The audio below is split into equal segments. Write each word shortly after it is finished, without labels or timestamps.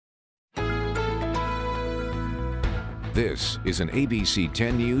This is an ABC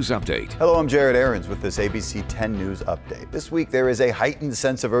 10 News update. Hello, I'm Jared Aarons with this ABC 10 News update. This week, there is a heightened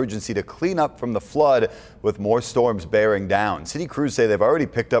sense of urgency to clean up from the flood with more storms bearing down. City crews say they've already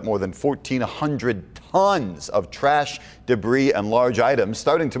picked up more than 1,400 tons of trash, debris, and large items.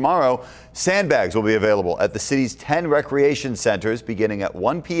 Starting tomorrow, sandbags will be available at the city's 10 recreation centers beginning at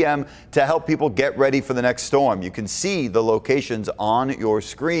 1 p.m. to help people get ready for the next storm. You can see the locations on your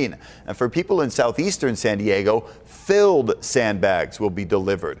screen. And for people in southeastern San Diego, filled sandbags will be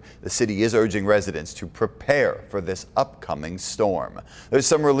delivered. The city is urging residents to prepare for this upcoming storm. There's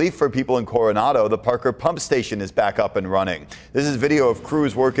some relief for people in Coronado. The Parker Pump Station is back up and running. This is video of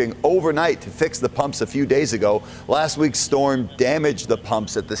crews working overnight to fix the pumps a few days ago. Last week's storm damaged the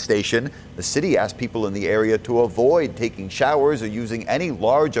pumps at the station. The city asked people in the area to avoid taking showers or using any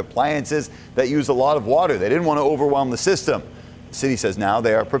large appliances that use a lot of water. They didn't want to overwhelm the system. The city says now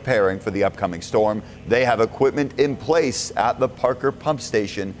they are preparing for the upcoming storm. They have equipment in place at the Parker Pump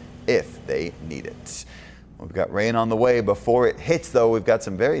Station if they need it. We've got rain on the way. Before it hits, though, we've got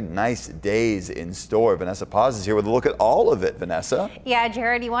some very nice days in store. Vanessa Paz is here with a look at all of it. Vanessa? Yeah,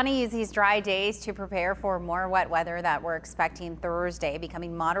 Jared, you want to use these dry days to prepare for more wet weather that we're expecting Thursday,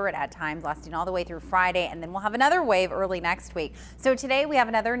 becoming moderate at times, lasting all the way through Friday, and then we'll have another wave early next week. So today we have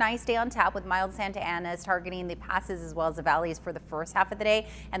another nice day on tap with mild Santa Anas targeting the passes as well as the valleys for the first half of the day,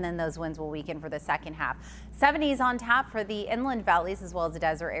 and then those winds will weaken for the second half. 70s on tap for the inland valleys as well as the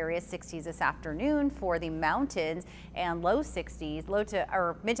desert areas, 60s this afternoon for the mountains, and low 60s,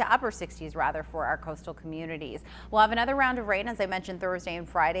 mid to upper 60s rather, for our coastal communities. We'll have another round of rain, as I mentioned, Thursday and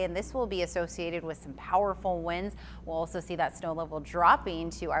Friday, and this will be associated with some powerful winds. We'll also see that snow level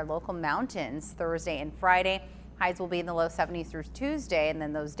dropping to our local mountains Thursday and Friday. Highs will be in the low 70s through Tuesday, and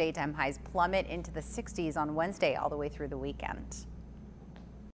then those daytime highs plummet into the 60s on Wednesday all the way through the weekend.